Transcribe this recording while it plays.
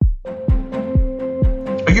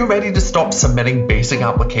you ready to stop submitting basic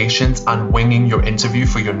applications and winging your interview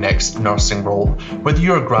for your next nursing role? Whether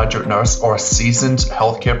you're a graduate nurse or a seasoned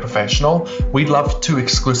healthcare professional, we'd love to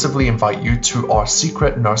exclusively invite you to our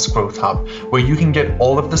secret Nurse Growth Hub, where you can get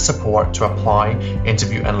all of the support to apply,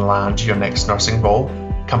 interview, and land your next nursing role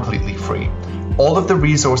completely free. All of the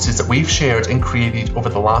resources that we've shared and created over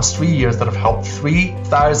the last 3 years that have helped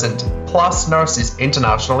 3,000 plus nurses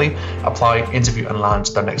internationally apply, interview, and land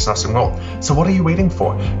their next nursing role. So what are you waiting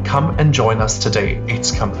for? Come and join us today.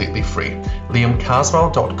 It's completely free.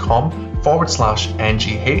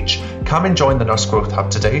 liamcaswell.com/NGH. Come and join the Nurse Growth Hub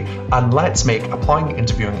today, and let's make applying,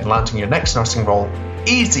 interviewing, and landing your next nursing role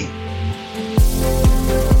easy.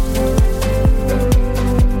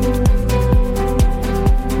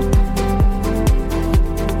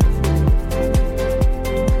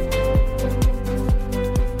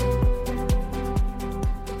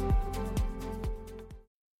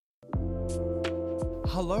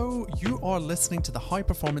 Hello, you are listening to the High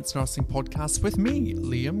Performance Nursing Podcast with me,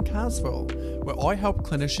 Liam Caswell, where I help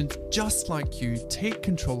clinicians just like you take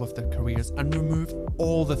control of their careers and remove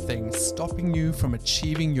all the things stopping you from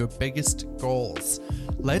achieving your biggest goals.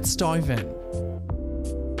 Let's dive in.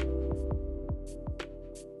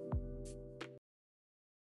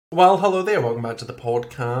 Well, hello there, welcome back to the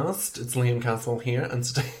podcast. It's Liam Caswell here, and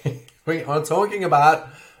today we are talking about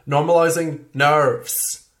normalizing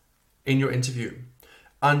nerves in your interview.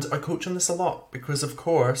 And I coach on this a lot because, of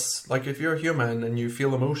course, like if you're human and you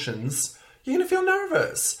feel emotions, you're going to feel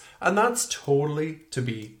nervous. And that's totally to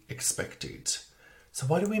be expected. So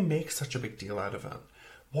why do we make such a big deal out of it?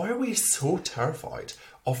 Why are we so terrified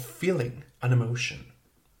of feeling an emotion?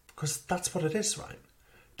 Because that's what it is, right?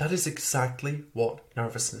 That is exactly what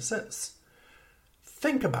nervousness is.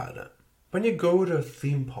 Think about it. When you go to a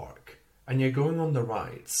theme park and you're going on the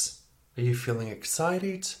rides, are you feeling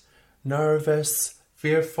excited, nervous,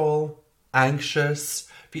 fearful, anxious?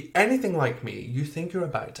 If you're anything like me, you think you're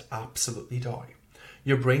about to absolutely die.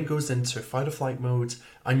 Your brain goes into fight or flight mode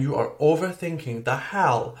and you are overthinking the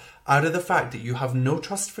hell out of the fact that you have no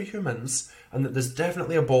trust for humans and that there's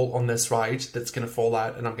definitely a bolt on this ride that's going to fall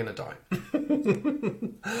out and I'm going to die.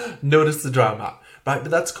 Notice the drama, right? But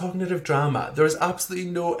that's cognitive drama. There is absolutely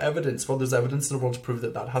no evidence. Well, there's evidence in the world to prove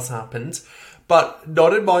that that has happened, but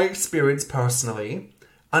not in my experience personally.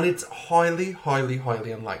 And it's highly, highly,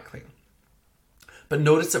 highly unlikely. But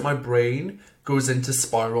notice that my brain goes into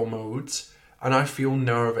spiral mode and I feel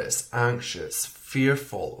nervous, anxious,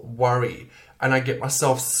 fearful, worry. And I get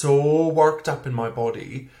myself so worked up in my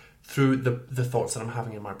body through the thoughts that I'm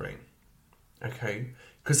having in my brain. Okay?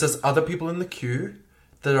 Because there's other people in the queue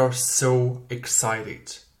that are so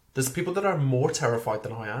excited. There's people that are more terrified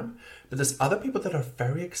than I am. But there's other people that are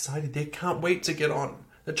very excited. They can't wait to get on.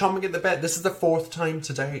 They're chomping at the bit. This is the 4th time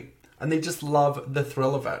today. And they just love the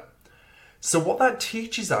thrill of it. So what that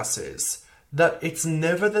teaches us is that it's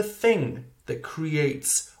never the thing that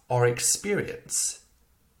creates our experience.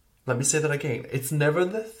 Let me say that again. It's never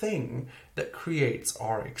the thing that creates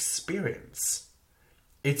our experience.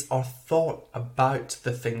 It's our thought about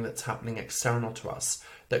the thing that's happening external to us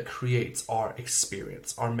that creates our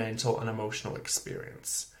experience, our mental and emotional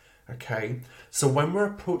experience. Okay? So when we're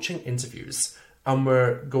approaching interviews, and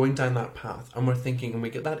we're going down that path and we're thinking and we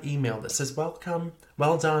get that email that says, welcome,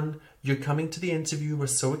 well done, you're coming to the interview, we're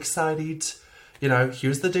so excited,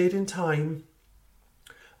 here's the date and time.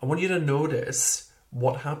 I want you to notice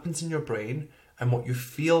what happens in your brain and what you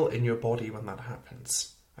feel in your body when that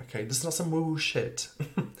happens. Okay, this is not some woo-woo shit.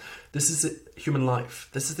 This is human life.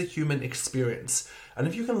 This is the human experience. And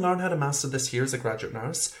if you can learn how to master this here as a graduate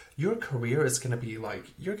nurse, your career is going to be like,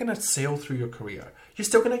 you're going to sail through your career. You're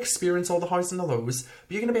still going to experience all the highs and the lows, but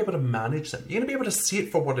you're going to be able to manage them. You're going to be able to see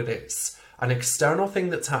it for what it is. An external thing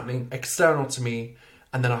that's happening, external to me,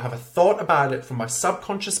 and then I have a thought about it from my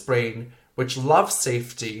subconscious brain, which loves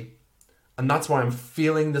safety, and that's why I'm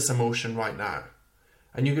feeling this emotion right now.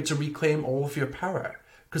 And you get to reclaim all of your power.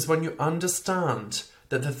 Because when you understand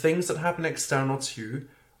that the things that happen external to you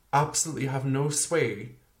absolutely have no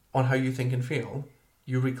sway on how you think and feel,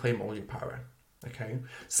 you reclaim all your power. Okay?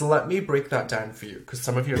 So let me break that down for you, because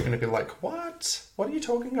some of you are going to be like, what? What are you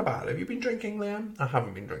talking about? Have you been drinking, Liam? I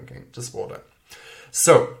haven't been drinking, just water.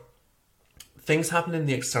 So, things happen in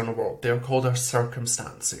the external world. They're called our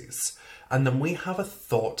circumstances. And then we have a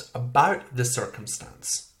thought about the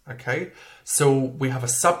circumstance. Okay? So we have a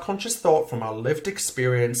subconscious thought from our lived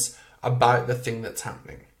experience about the thing that's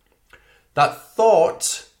happening. That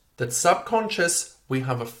thought, that subconscious, we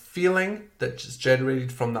have a feeling that is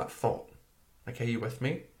generated from that thought. Okay, you with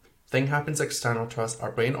me? Thing happens external to us,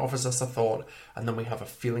 our brain offers us a thought, and then we have a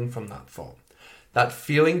feeling from that thought. That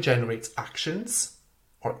feeling generates actions,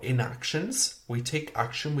 or inactions. We take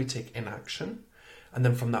action, we take inaction. And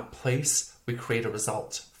then from that place, we create a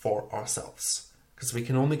result for ourselves. Because we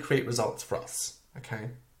can only create results for us,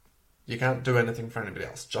 okay? You can't do anything for anybody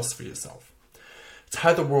else, just for yourself. It's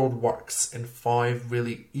how the world works in 5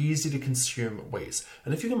 really easy to consume ways.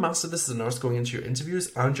 And if you can master this as a nurse going into your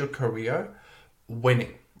interviews and your career,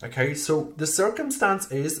 winning, okay? So the circumstance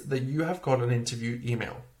is that you have got an interview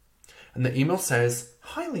email. And the email says,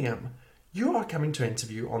 "Hi Liam, you are coming to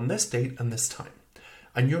interview on this date and this time."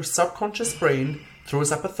 And your subconscious brain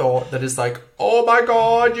throws up a thought that is like, "Oh my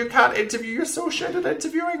God, you can't interview. You're so shit at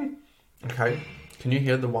interviewing." Okay. Can you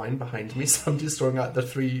hear the wine behind me? Somebody's throwing out the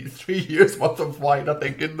three years worth of wine, I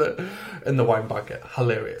think, in the wine bucket.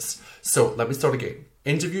 Hilarious. So let me start again.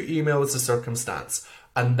 Interview email is a circumstance.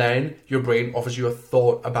 And then your brain offers you a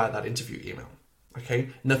thought about that interview email. Okay,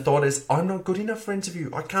 and the thought is, "I'm not good enough for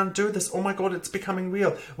interview. I can't do this. Oh my God, it's becoming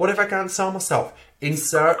real. What if I can't sell myself?"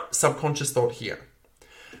 Insert subconscious thought here.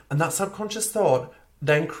 And that subconscious thought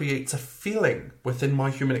then creates a feeling within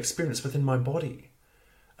my human experience, within my body.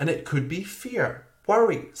 And it could be fear,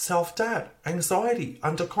 worry, self-doubt, anxiety,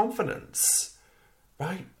 underconfidence,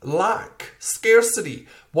 right? Lack, scarcity,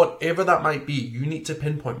 whatever that might be, you need to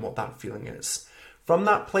pinpoint what that feeling is. From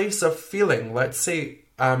that place of feeling, let's say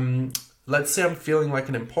I'm feeling like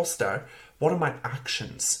an imposter, what are my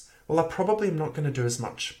actions? Well, I probably am not going to do as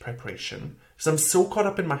much preparation because I'm so caught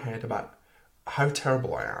up in my head about how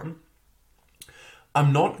terrible I am.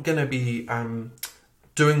 I'm not going to be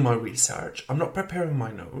doing my research. I'm not preparing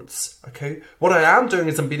my notes, okay? What I am doing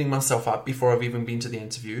is I'm beating myself up before I've even been to the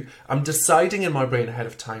interview. I'm deciding in my brain ahead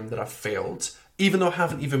of time that I've failed, even though I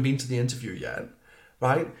haven't even been to the interview yet,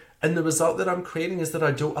 right? And the result that I'm creating is that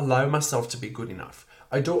I don't allow myself to be good enough.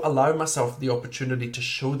 I don't allow myself the opportunity to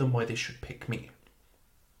show them why they should pick me.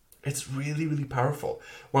 It's really, really powerful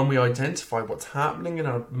when we identify what's happening in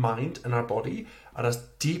our mind and our body at a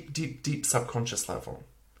deep, deep, deep subconscious level.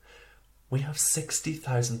 We have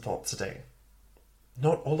 60,000 thoughts a day.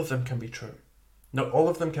 Not all of them can be true. Not all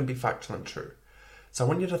of them can be factual and true. So I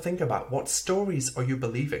want you to think about, what stories are you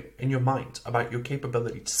believing in your mind about your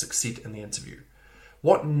capability to succeed in the interview?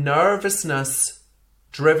 What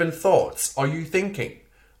nervousness-driven thoughts are you thinking?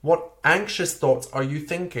 What anxious thoughts are you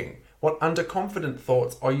thinking? What underconfident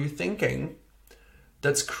thoughts are you thinking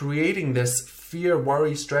that's creating this fear,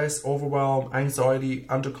 worry, stress, overwhelm, anxiety,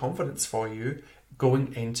 underconfidence for you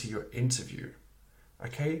going into your interview?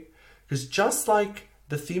 Okay? Because just like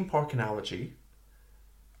the theme park analogy,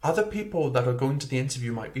 other people that are going to the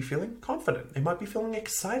interview might be feeling confident. They might be feeling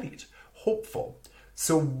excited, hopeful.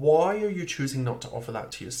 So why are you choosing not to offer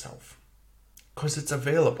that to yourself? Because it's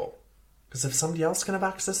available. Because if somebody else can have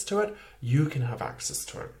access to it, you can have access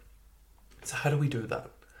to it. So how do we do that?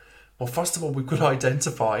 Well, first of all, we've got to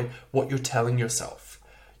identify what you're telling yourself.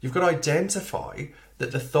 You've got to identify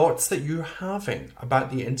that the thoughts that you're having about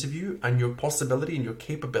the interview and your possibility and your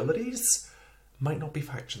capabilities might not be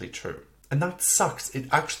factually true. And that sucks. It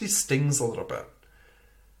actually stings a little bit.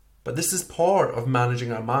 But this is part of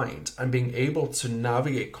managing our mind and being able to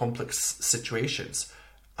navigate complex situations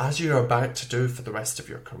as you're about to do for the rest of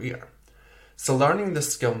your career. So learning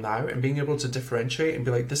this skill now and being able to differentiate and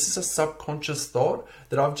be like, this is a subconscious thought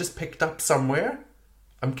that I've just picked up somewhere.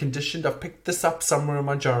 I'm conditioned, I've picked this up somewhere in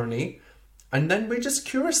my journey. And then we just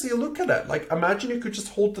curiously look at it. Like, imagine you could just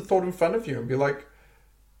hold the thought in front of you and be like,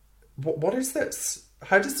 what is this?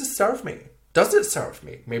 How does this serve me? Does it serve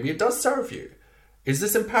me? Maybe it does serve you. Is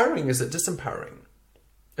this empowering? Is it disempowering?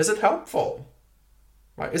 Is it helpful?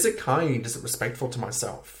 Right? Is it kind? Is it respectful to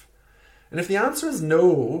myself? And if the answer is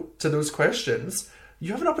no to those questions,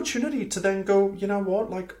 you have an opportunity to then go, you know what?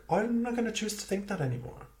 Like, I'm not going to choose to think that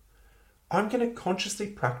anymore. I'm going to consciously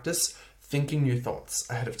practice thinking new thoughts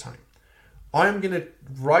ahead of time. I'm going to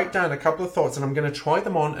write down a couple of thoughts and I'm going to try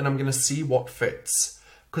them on and I'm going to see what fits.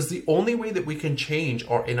 Because the only way that we can change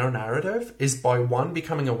our inner narrative is by, 1,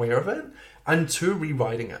 becoming aware of it, and 2,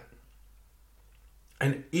 rewriting it.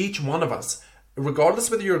 And each one of us, regardless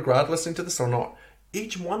whether you're a grad listening to this or not,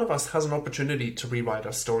 each one of us has an opportunity to rewrite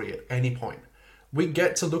our story at any point. We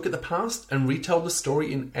get to look at the past and retell the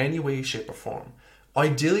story in any way, shape or form.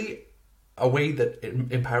 Ideally, a way that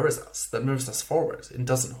empowers us, that moves us forward and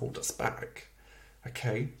doesn't hold us back.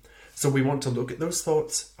 Okay? So we want to look at those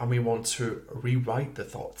thoughts and we want to rewrite the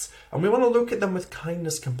thoughts. And we want to look at them with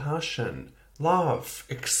kindness, compassion, love,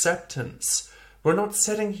 acceptance. We're not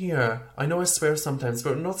sitting here, I know I swear sometimes,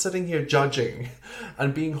 but we're not sitting here judging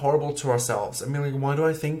and being horrible to ourselves and being like, why do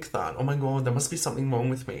I think that? Oh my God, there must be something wrong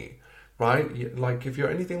with me, right? Like, if you're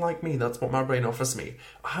anything like me, that's what my brain offers me.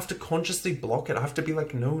 I have to consciously block it. I have to be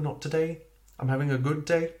like, no, not today. I'm having a good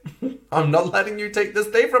day. I'm not letting you take this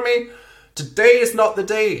day from me. Today is not the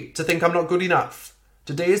day to think I'm not good enough.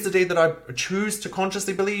 Today is the day that I choose to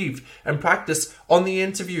consciously believe and practice on the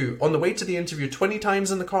interview, on the way to the interview, 20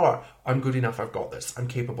 times in the car. I'm good enough. I've got this. I'm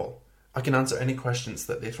capable. I can answer any questions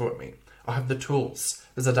that they throw at me. I have the tools.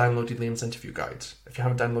 There's a downloaded Liam's interview guide. If you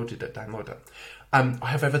haven't downloaded it, download it. I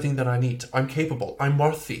have everything that I need. I'm capable. I'm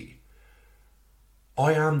worthy.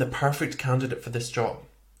 I am the perfect candidate for this job.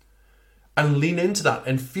 And lean into that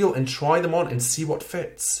and feel and try them on and see what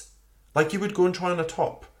fits. Like you would go and try on a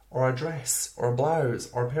top or a dress or a blouse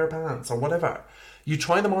or a pair of pants or whatever. You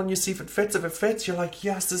try them on, you see if it fits. If it fits, you're like,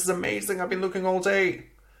 yes, this is amazing. I've been looking all day.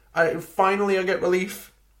 Finally, I get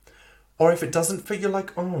relief. Or if it doesn't fit, you're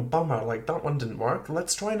like, oh, bummer, like that one didn't work.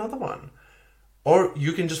 Let's try another one. Or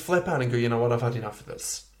you can just flip out and go, you know what, I've had enough of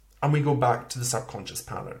this. And we go back to the subconscious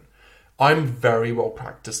pattern. I'm very well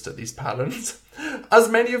practiced at these patterns, as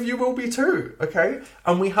many of you will be too, okay?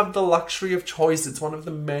 And we have the luxury of choice. It's one of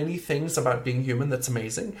the many things about being human that's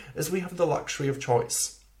amazing, is we have the luxury of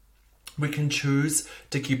choice. We can choose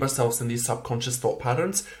to keep ourselves in these subconscious thought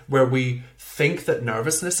patterns where we think that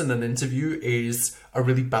nervousness in an interview is a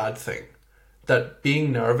really bad thing. That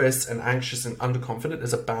being nervous and anxious and underconfident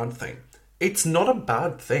is a bad thing. It's not a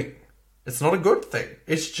bad thing. It's not a good thing.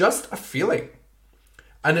 It's just a feeling.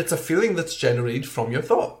 And it's a feeling that's generated from your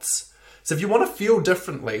thoughts. So if you want to feel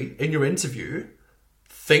differently in your interview,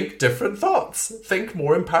 think different thoughts. Think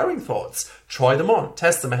more empowering thoughts. Try them on.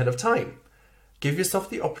 Test them ahead of time. Give yourself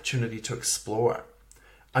the opportunity to explore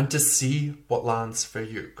and to see what lands for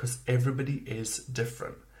you, because everybody is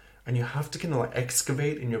different. And you have to kind of like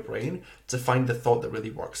excavate in your brain to find the thought that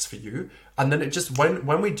really works for you. And then it just,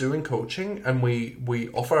 when we do in coaching and we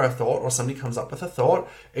offer a thought or somebody comes up with a thought,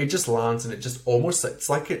 it just lands and it just almost, it's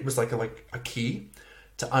like it was like a key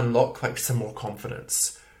to unlock like some more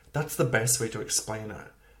confidence. That's the best way to explain it.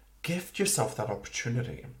 Gift yourself that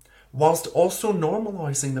opportunity whilst also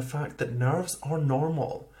normalizing the fact that nerves are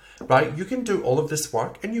normal. Right? You can do all of this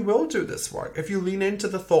work and you will do this work. If you lean into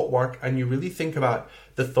the thought work and you really think about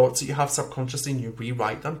the thoughts that you have subconsciously and you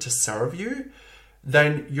rewrite them to serve you,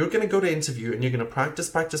 then you're going to go to interview and you're going to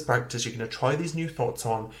practice. You're going to try these new thoughts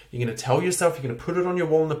on. You're going to tell yourself, you're going to put it on your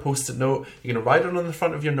wall in the post-it note. You're going to write it on the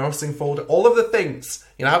front of your nursing folder. All of the things.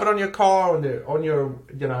 You're going to have it on your car, on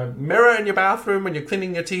your mirror in your bathroom when you're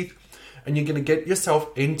cleaning your teeth. And you're going to get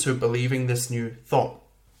yourself into believing this new thought.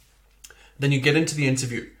 Then you get into the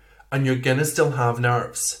interview. And you're going to still have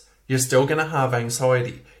nerves. You're still going to have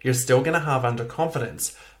anxiety. You're still going to have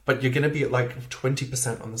underconfidence. But you're going to be at like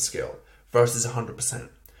 20% on the scale versus 100%.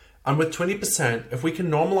 And with 20%, if we can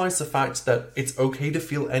normalize the fact that it's okay to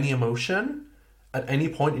feel any emotion at any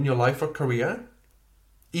point in your life or career,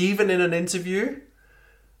 even in an interview,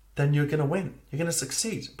 then you're going to win. You're going to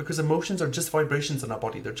succeed. Because emotions are just vibrations in our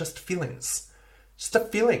body. They're just feelings. Just a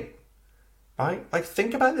feeling. Right? Like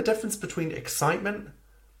think about the difference between excitement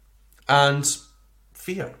and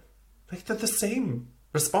fear. Like they're the same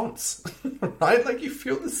response, right? Like you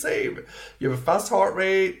feel the same. You have a fast heart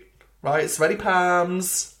rate, right? Sweaty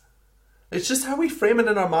palms. It's just how we frame it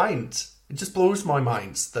in our mind. It just blows my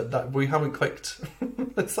mind that we haven't clicked.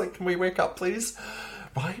 It's like, can we wake up, please?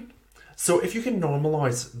 Right? So if you can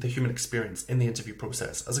normalize the human experience in the interview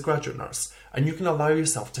process as a graduate nurse, and you can allow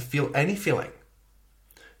yourself to feel any feeling,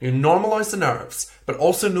 you normalize the nerves, but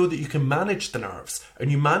also know that you can manage the nerves, and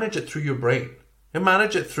you manage it through your brain. You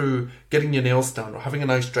manage it through getting your nails done or having a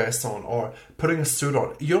nice dress on or putting a suit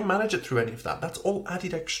on. You don't manage it through any of that. That's all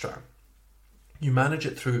added extra. You manage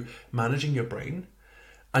it through managing your brain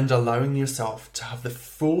and allowing yourself to have the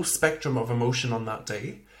full spectrum of emotion on that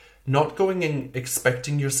day, not going in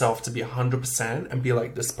expecting yourself to be 100% and be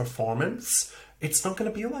like this performance. It's not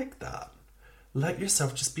going to be like that. Let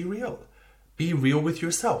yourself just be real. Be real with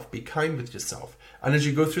yourself. Be kind with yourself. And as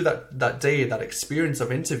you go through that day, that experience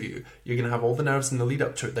of interview, you're going to have all the nerves in the lead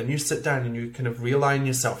up to it. Then you sit down and you kind of realign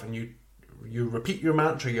yourself and you repeat your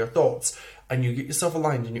mantra, your thoughts, and you get yourself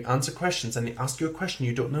aligned and you answer questions, and they ask you a question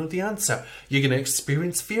you don't know the answer. You're going to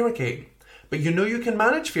experience fear again. But you know you can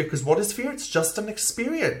manage fear, because what is fear? It's just an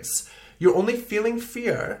experience. You're only feeling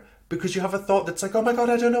fear because you have a thought that's like, oh my God,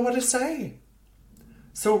 I don't know what to say.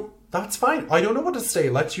 So that's fine. I don't know what to say.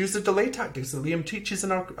 Let's use the delay tactics that Liam teaches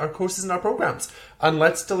in our courses and our programs. And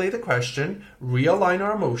let's delay the question, realign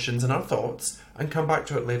our emotions and our thoughts, and come back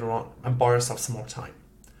to it later on and buy ourselves some more time.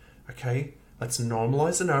 Okay? Let's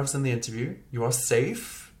normalize the nerves in the interview. You are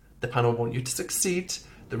safe. The panel want you to succeed.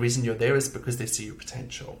 The reason you're there is because they see your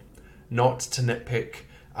potential, not to nitpick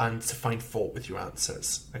and to find fault with your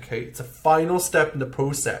answers. Okay? It's a final step in the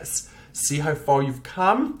process. See how far you've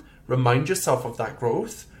come. Remind yourself of that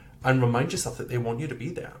growth. And remind yourself that they want you to be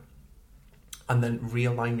there. and then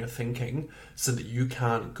realign your thinking so that you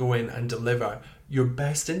can go in and deliver your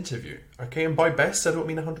best interview. Okay, and by best, I don't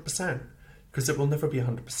mean 100%, because it will never be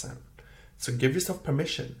 100%. So give yourself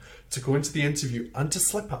permission to go into the interview and to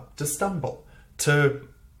slip up, to stumble, to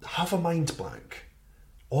have a mind blank.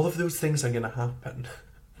 All of those things are going to happen,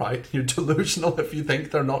 right? You're delusional if you think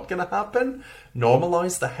they're not going to happen.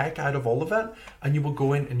 Normalize the heck out of all of it, and you will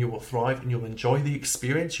go in and you will thrive and you'll enjoy the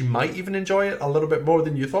experience. You might even enjoy it a little bit more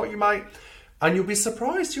than you thought you might, and you'll be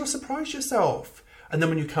surprised. You'll surprise yourself. And then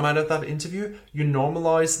when you come out of that interview, you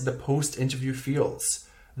normalize the post-interview feels.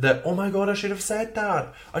 That, oh my God, I should have said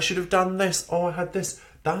that. I should have done this. Oh, I had this.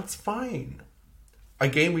 That's fine.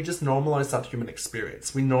 Again, we just normalize that human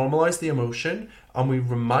experience. We normalize the emotion and we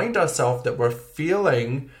remind ourselves that we're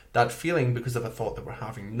feeling that feeling because of a thought that we're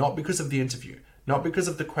having, not because of the interview, not because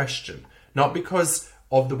of the question, not because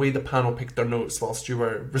of the way the panel picked their notes whilst you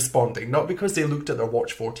were responding, not because they looked at their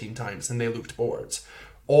watch 14 times and they looked bored.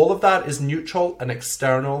 All of that is neutral and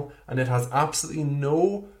external, and it has absolutely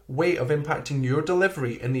no way of impacting your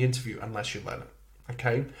delivery in the interview unless you let it.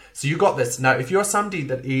 Okay, so you got this. Now, if you're somebody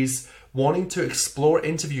that is wanting to explore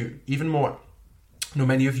interview even more, I know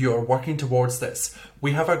many of you are working towards this.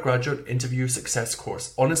 We have our graduate interview success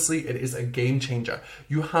course. Honestly, it is a game changer.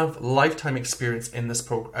 You have lifetime experience in this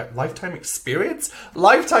program. Lifetime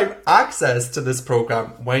access to this program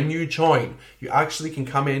when you join. You actually can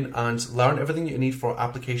come in and learn everything you need for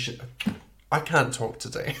application. I can't talk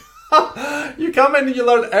today. You come in and you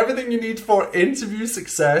learn everything you need for interview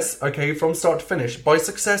success, okay, from start to finish. By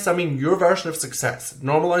success, I mean your version of success,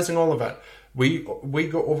 normalizing all of it. We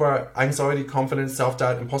go over anxiety, confidence,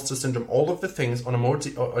 self-doubt, imposter syndrome, all of the things on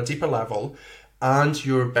a deeper level, and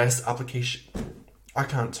your best application. I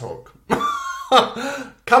can't talk.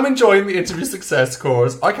 Come and join the interview success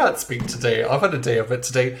course. I can't speak today. I've had a day of it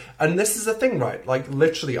today. And this is the thing, right? Like,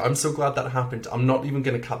 literally, I'm so glad that happened. I'm not even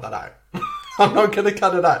going to cut that out. I'm not going to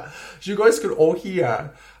cut it out. So you guys could all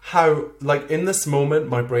hear how, like, in this moment,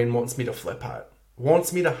 my brain wants me to flip out.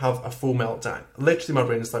 Wants me to have a full meltdown. Literally, my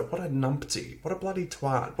brain is like, what a numpty. What a bloody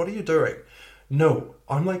twat. What are you doing? No.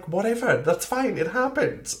 I'm like, whatever. That's fine. It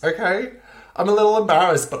happened. Okay? I'm a little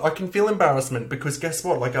embarrassed, but I can feel embarrassment because guess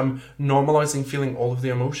what? Like, I'm normalizing feeling all of the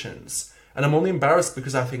emotions. And I'm only embarrassed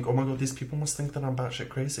because I think, oh my God, these people must think that I'm batshit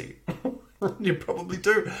crazy. You probably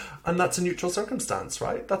do. And that's a neutral circumstance,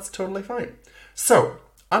 right? That's totally fine. So,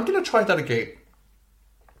 I'm going to try that again.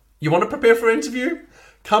 You want to prepare for an interview?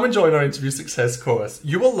 Come and join our interview success course.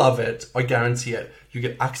 You will love it. I guarantee it. You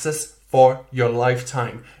get access for your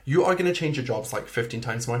lifetime. You are going to change your jobs like 15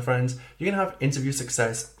 times, my friends. You're going to have interview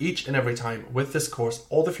success each and every time with this course,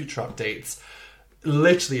 all the future updates.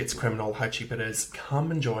 Literally, it's criminal how cheap it is. Come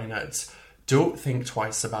and join it. Don't think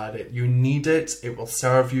twice about it. You need it. It will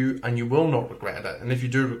serve you and you will not regret it. And if you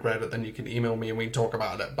do regret it, then you can email me and we can talk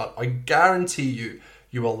about it. But I guarantee you,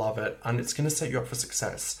 you will love it and it's going to set you up for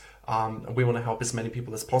success. We want to help as many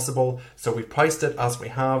people as possible. So we've priced it as we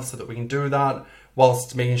have so that we can do that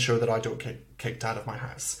whilst making sure that I don't get kicked out of my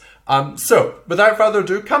house. So without further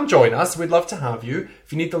ado, come join us. We'd love to have you.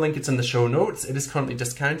 If you need the link, it's in the show notes. It is currently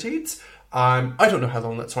discounted. I don't know how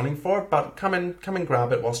long that's running for, but come and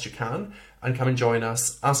grab it whilst you can and come and join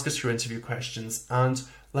us. Ask us your interview questions and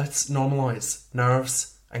let's normalize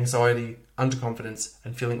nerves, anxiety, underconfidence,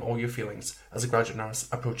 and feeling all your feelings as a graduate nurse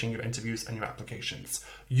approaching your interviews and your applications.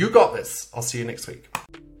 You got this. I'll see you next week.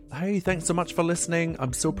 Hey, thanks so much for listening.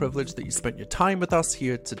 I'm so privileged that you spent your time with us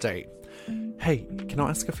here today. Hey, can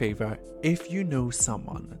I ask a favour? If you know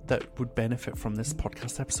someone that would benefit from this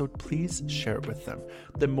podcast episode, please share it with them.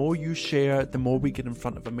 The more you share, the more we get in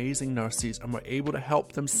front of amazing nurses and we're able to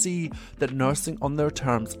help them see that nursing on their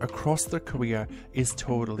terms across their career is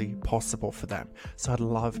totally possible for them. So I'd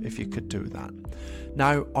love if you could do that.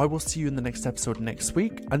 Now, I will see you in the next episode next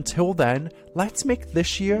week. Until then, let's make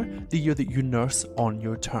this year the year that you nurse on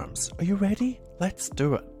your terms. Are you ready? Let's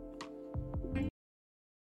do it.